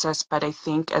process. But I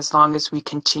think as long as we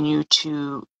continue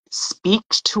to speak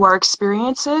to our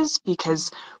experiences, because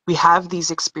we have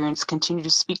these experiences, continue to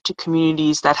speak to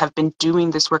communities that have been doing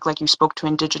this work, like you spoke to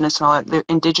Indigenous knowledge. The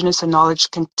Indigenous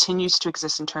knowledge continues to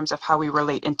exist in terms of how we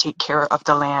relate and take care of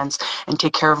the lands and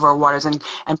take care of our waters, and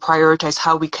prioritize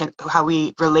how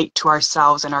we relate to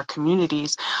ourselves and our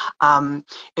communities,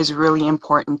 is really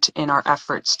important in our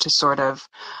efforts to sort of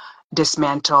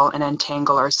dismantle and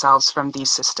untangle ourselves from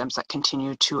these systems that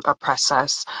continue to oppress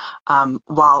us,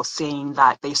 while saying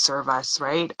that they serve us,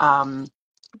 right?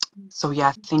 So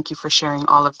yeah, thank you for sharing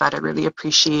all of that. I really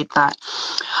appreciate that.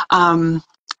 I'm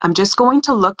just going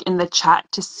to look in the chat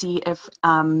to see if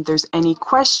there's any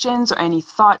questions or any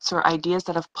thoughts or ideas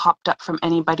that have popped up from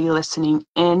anybody listening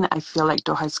in. I feel like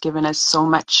Duha has given us so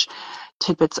much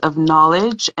tidbits of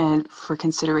knowledge and for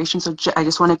consideration. So I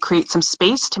just want to create some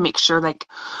space to make sure like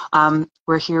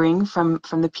we're hearing from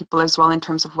the people as well in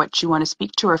terms of what you want to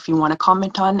speak to, or if you want to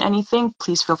comment on anything,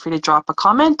 please feel free to drop a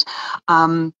comment.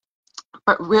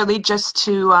 But really just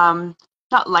to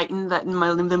not lighten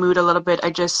the mood a little bit, I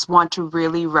just want to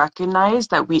really recognize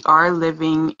that we are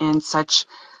living in such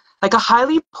like a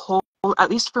highly at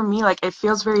least for me, like it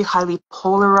feels very highly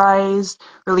polarized,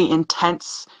 really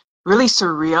intense, really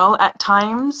surreal at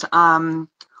times,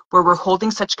 where we're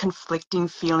holding such conflicting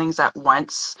feelings at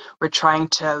once. We're trying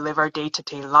to live our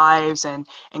day-to-day lives and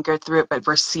get through it, but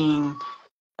we're seeing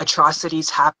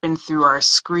atrocities happen through our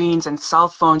screens and cell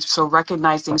phones. So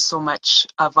recognizing so much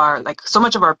of our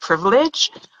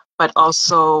privilege, but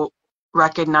also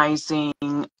recognizing,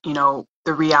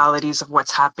 the realities of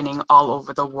what's happening all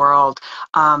over the world.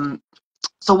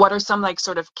 So what are some like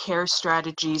sort of care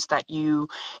strategies that you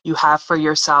have for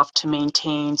yourself to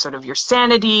maintain sort of your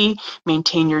sanity,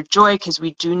 maintain your joy? Because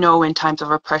we do know in times of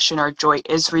oppression, our joy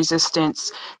is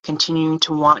resistance. Continuing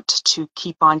to want to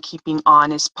keep on keeping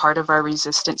on is part of our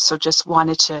resistance. So just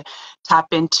wanted to tap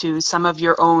into some of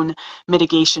your own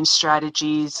mitigation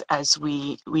strategies as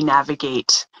we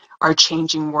navigate our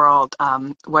changing world.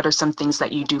 What are some things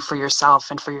that you do for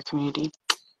yourself and for your community?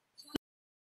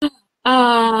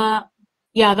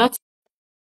 Yeah,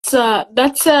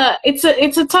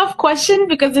 it's a tough question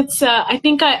because I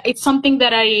think it's something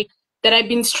that I've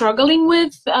been struggling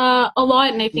with a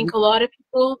lot, and I think a lot of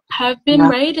people have been,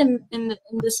 right, in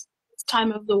this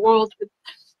time of the world with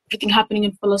everything happening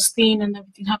in Palestine and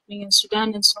everything happening in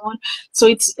Sudan and so on. So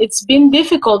it's been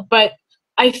difficult, but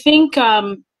I think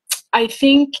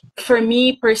for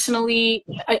me personally,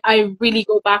 I really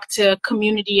go back to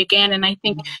community again, and I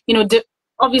think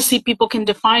obviously people can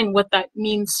define what that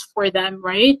means for them,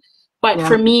 right? But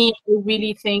for me, I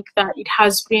really think that it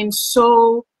has been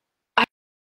so, I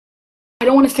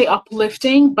don't want to say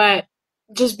uplifting, but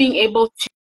just being able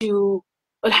to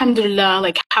alhamdulillah,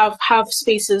 like have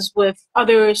spaces with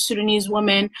other Sudanese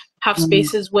women, have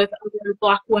spaces with other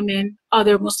Black women,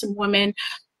 other Muslim women,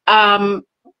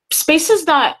 spaces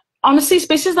that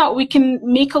we can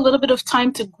make a little bit of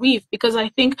time to grieve, because I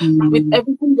think with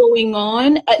everything going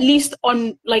on, at least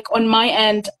on my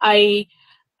end, I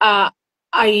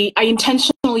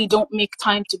intentionally don't make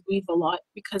time to grieve a lot,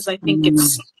 because I think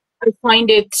I find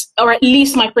it, or at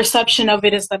least my perception of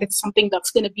it is that it's something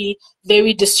that's going to be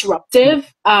very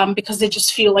disruptive, because I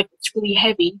just feel like it's really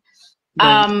heavy.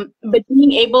 But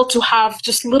being able to have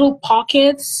just little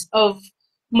pockets of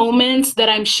moments that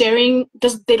I'm sharing,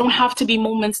 they don't have to be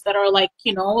moments that are like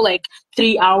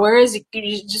 3 hours.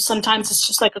 Sometimes it's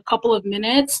just like a couple of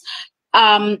minutes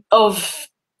of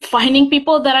finding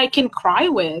people that I can cry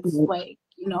with,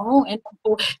 and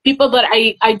people that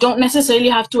I don't necessarily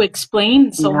have to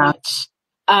explain so much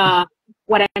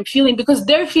what I'm feeling, because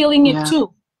they're feeling it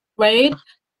too, right?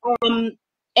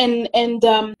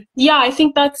 I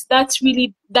think that's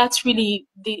really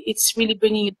it's really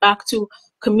bringing it back to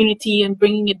community and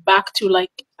bringing it back to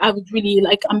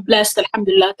I'm blessed,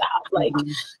 alhamdulillah, to have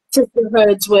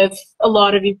sisterhoods with a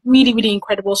lot of really, really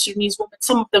incredible Sudanese women,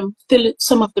 some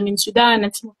of them in Sudan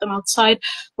and some of them outside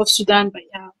of Sudan. But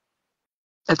yeah,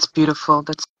 that's beautiful.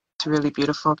 That's really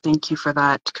beautiful. Thank you for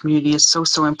that. Community is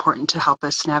so important to help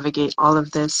us navigate all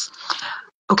of this.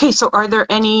 Okay, so are there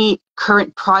any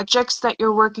current projects that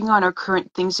you're working on, or current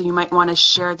things that you might want to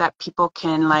share that people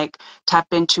can tap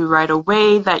into right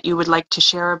away that you would like to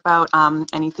share about?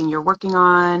 Anything you're working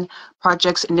on,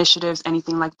 projects, initiatives,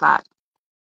 anything like that?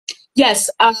 Yes,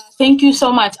 thank you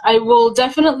so much. I will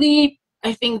definitely,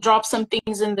 I think, drop some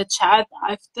things in the chat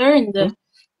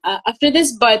after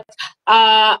this. But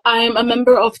I'm a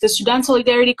member of the Sudan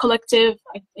Solidarity Collective.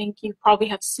 I think you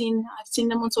probably I've seen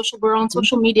them on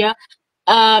social media.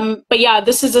 But yeah,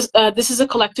 this is a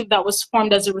collective that was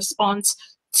formed as a response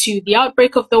to the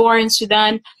outbreak of the war in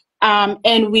Sudan.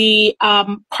 And we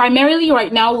primarily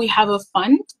right now we have a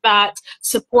fund that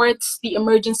supports the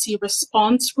emergency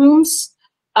response rooms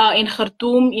in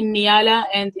Khartoum, in Niala,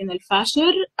 and in Al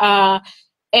Fashir.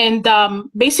 And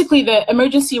basically, the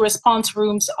emergency response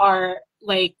rooms are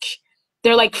like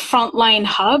they're like frontline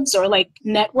hubs or like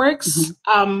networks.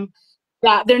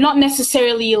 That they're not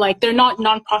necessarily like they're not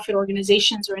nonprofit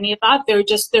organizations or any of that.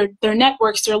 They're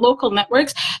networks, they're local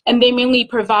networks, and they mainly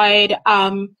provide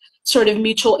sort of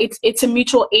it's a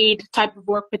mutual aid type of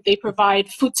work, but they provide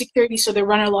food security. So they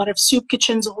run a lot of soup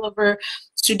kitchens all over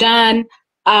Sudan.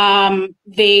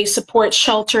 They support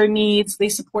shelter needs, they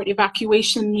support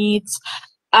evacuation needs.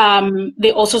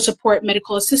 They also support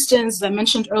medical assistance. As I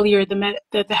mentioned earlier, the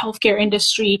healthcare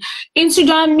industry in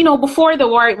Sudan, you know, before the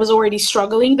war, it was already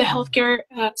struggling, the healthcare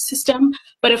system.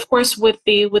 But of course, with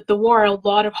the war, a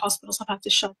lot of hospitals have had to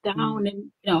shut down,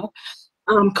 and you know,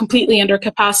 completely under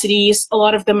capacities. A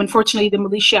lot of them, unfortunately, the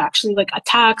militia actually like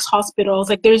attacks hospitals.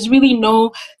 Like there's really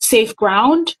no safe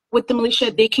ground with the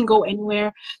militia. They can go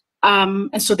anywhere.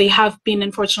 And so they have been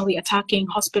unfortunately attacking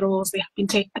hospitals. They have been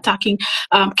attacking,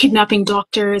 kidnapping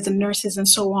doctors and nurses and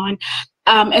so on.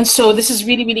 And so this is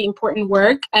really, really important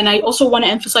work. And I also want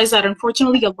to emphasize that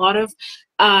unfortunately, a lot of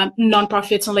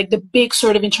nonprofits and like the big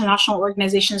sort of international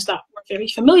organizations that we're very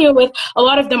familiar with, a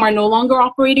lot of them are no longer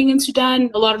operating in Sudan.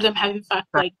 A lot of them have in fact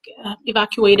like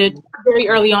evacuated very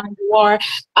early on in the war.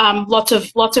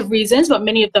 Lots of reasons, but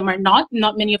many of them are not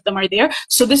many of them are there.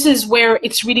 So this is where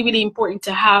it's really, really important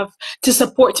to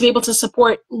be able to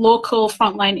support local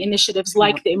frontline initiatives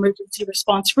like the emergency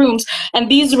response rooms. And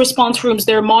these response rooms,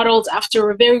 they're modeled after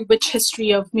a very rich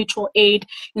history of mutual aid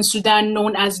in Sudan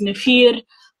known as Nafir.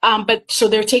 But so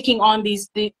they're taking on these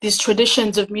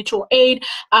traditions of mutual aid,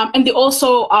 and they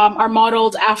also are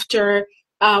modeled after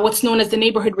what's known as the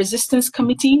Neighborhood Resistance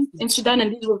Committee in Sudan,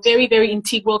 and these were very, very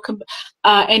integral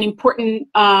and important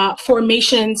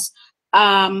formations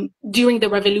during the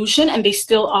revolution, and they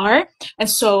still are. And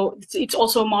so it's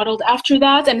also modeled after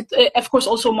that, and of course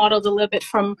also modeled a little bit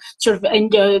from sort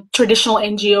of traditional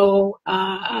NGO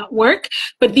work.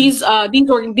 But these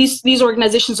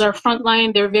organizations are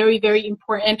frontline. They're very, very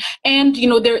important, and you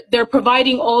know they're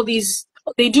providing all these.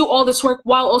 They do all this work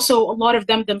while also a lot of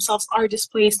them themselves are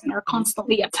displaced and are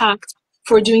constantly attacked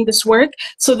for doing this work.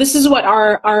 So this is what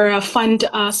our fund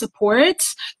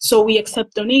supports. So we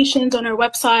accept donations on our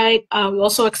website. We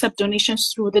also accept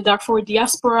donations through the Darfur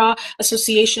Diaspora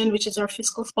Association, which is our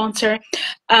fiscal sponsor.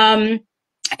 And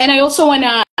I also want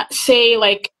to say,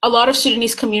 like, a lot of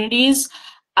Sudanese communities,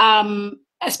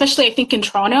 especially I think in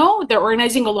Toronto, they're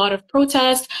organizing a lot of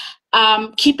protests.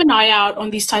 Keep an eye out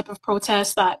on these type of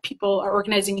protests that people are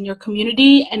organizing in your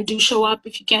community, and do show up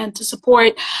if you can to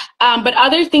support. But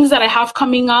other things that I have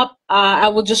coming up, I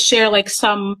will just share like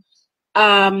some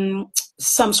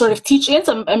sort of teach-ins.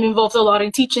 I'm involved a lot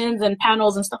in teach-ins and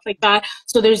panels and stuff like that.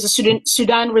 So there's the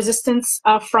Sudan Resistance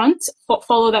Front.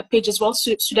 Follow that page as well,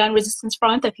 Sudan Resistance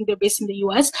Front. I think they're based in the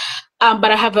US.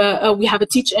 But we have a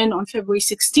teach-in on February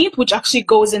 16th, which actually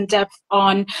goes in depth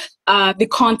on the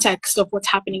context of what's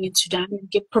happening in Sudan,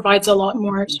 and provides a lot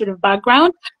more sort of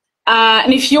background.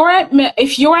 And if you're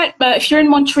in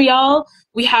Montreal,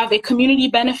 we have a community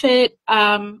benefit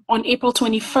on April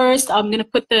 21st. I'm going to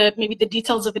put maybe the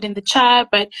details of it in the chat,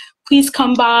 but please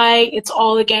come by. It's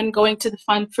all again going to the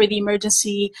fund for the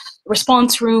emergency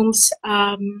response rooms.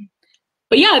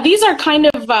 But yeah, these are kind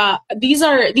of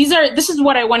this is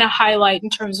what I want to highlight in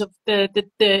terms of the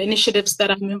initiatives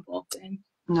that I'm involved in.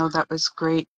 No, that was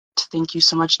great. Thank you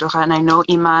so much, Duha. And I know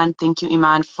Iman, thank you,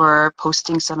 Iman, for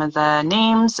posting some of the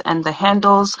names and the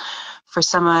handles for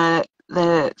some of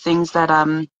the things that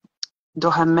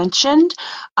Duha mentioned.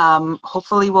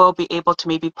 Hopefully we'll be able to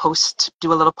maybe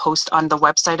do a little post on the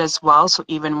website as well. So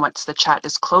even once the chat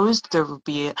is closed, there will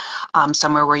be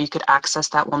somewhere where you could access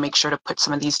that. We'll make sure to put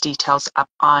some of these details up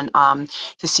on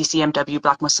the CCMW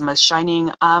Black Muslims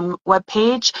Shining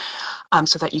webpage,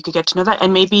 so that you could get to know that.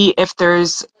 And maybe if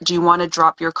do you want to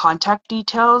drop your contact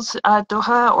details,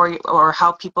 Duha, or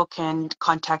how people can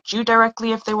contact you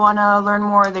directly if they want to learn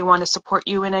more, they want to support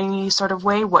you in any sort of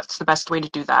way? What's the best way to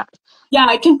do that? Yeah,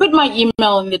 I can put my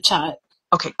email in the chat.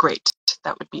 Okay, great.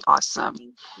 That would be awesome.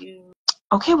 Thank you.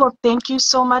 Okay, well, thank you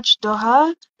so much,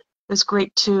 Duha. It was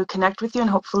great to connect with you, and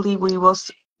hopefully we will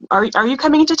Are you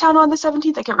coming into town on the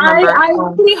 17th? I can't remember. I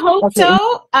really hope Okay,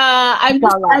 so.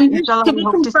 inshallah. I'm just Inshallah, to we be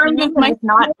hope to see confirmed you, with and my if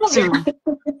not, schedule. soon.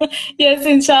 Yes,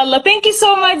 inshallah. Thank you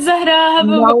so much, Zahra.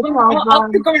 No I'll stick problem.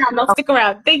 around. I'll stick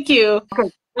around. Thank you. Okay,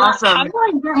 How awesome. do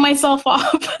I get myself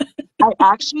off? I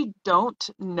actually don't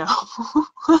know,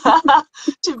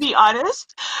 to be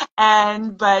honest.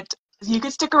 But you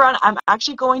could stick around. I'm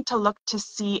actually going to look to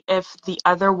see if the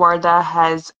other Warda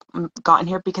has gotten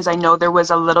here, because I know there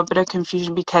was a little bit of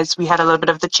confusion because we had a little bit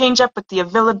of the change up with the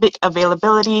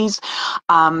availabilities.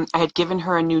 I had given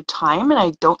her a new time, and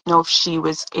I don't know if she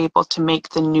was able to make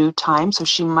the new time, so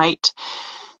she might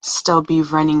still be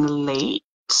running late.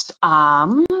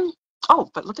 Oh,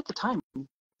 but look at the time.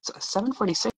 It's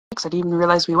 7:46. I didn't even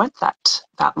realize we went that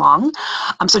long.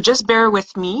 So just bear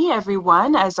with me,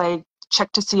 everyone, as I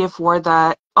check to see if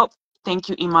Warda. Oh, thank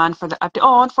you, Iman, for the update.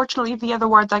 Oh, unfortunately, the other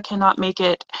Warda cannot make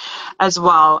it as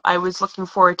well. I was looking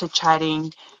forward to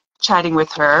chatting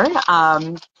with her.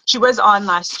 She was on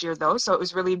last year, though, so it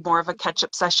was really more of a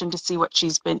catch-up session to see what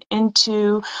she's been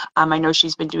into. I know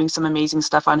she's been doing some amazing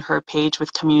stuff on her page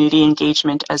with community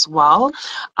engagement as well.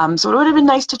 So it would have been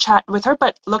nice to chat with her,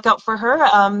 but look out for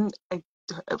her.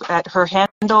 At her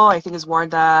handle, I think is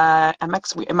Warda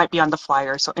MX. It might be on the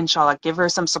flyer. So inshallah, give her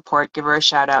some support, give her a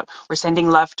shout out. We're sending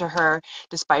love to her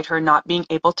despite her not being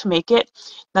able to make it.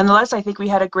 Nonetheless, I think we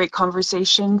had a great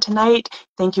conversation tonight.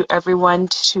 Thank you everyone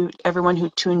who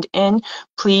tuned in.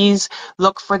 Please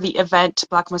look for the event,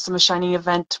 Black Muslim Shining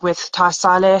event with Ta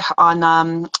Saleh on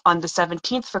the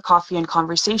 17th for coffee and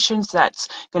conversations. That's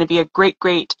going to be a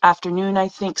great afternoon, I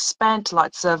think, spent.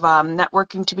 Lots of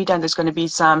networking to be done. There's going to be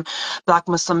some Black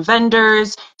Muslim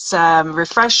vendors, some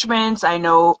refreshments. I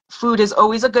know food is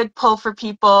always a good pull for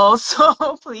people, so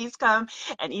please come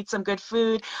and eat some good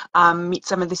food. Meet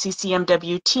some of the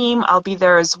CCMW team. I'll be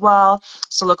there as well.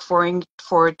 So look forward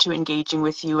to engaging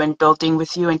with you and building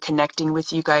with you and connecting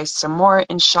with you guys some more,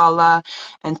 inshallah.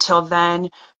 Until then,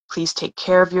 please take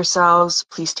care of yourselves.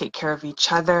 Please take care of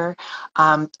each other.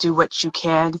 Do what you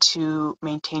can to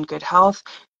maintain good health.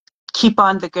 Keep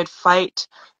on the good fight.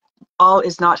 All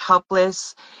is not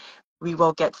helpless. We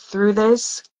will get through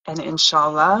this, and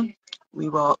inshallah, we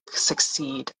will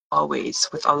succeed always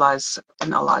with Allah's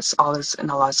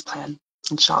plan,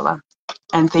 inshallah.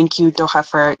 And thank you, Doha,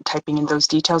 for typing in those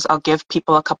details. I'll give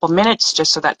people a couple minutes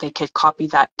just so that they could copy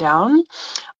that down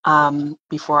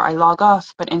before I log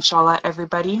off. But inshallah,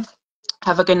 everybody,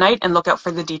 have a good night and look out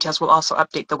for the details. We'll also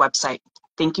update the website.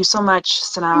 Thank you so much.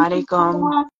 Assalamu Thank you.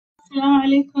 alaikum.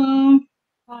 Assalamu alaikum.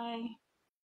 Bye.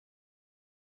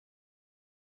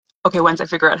 Okay, once I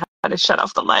figure out how to shut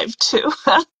off the live too.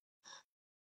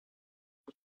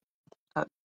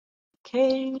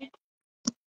 Okay.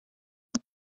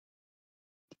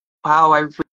 Wow, I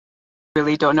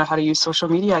really don't know how to use social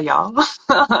media, y'all.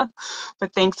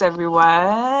 But thanks,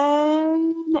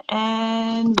 everyone.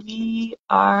 And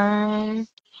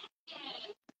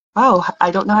wow,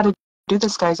 I don't know how to do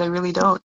this, guys. I really don't.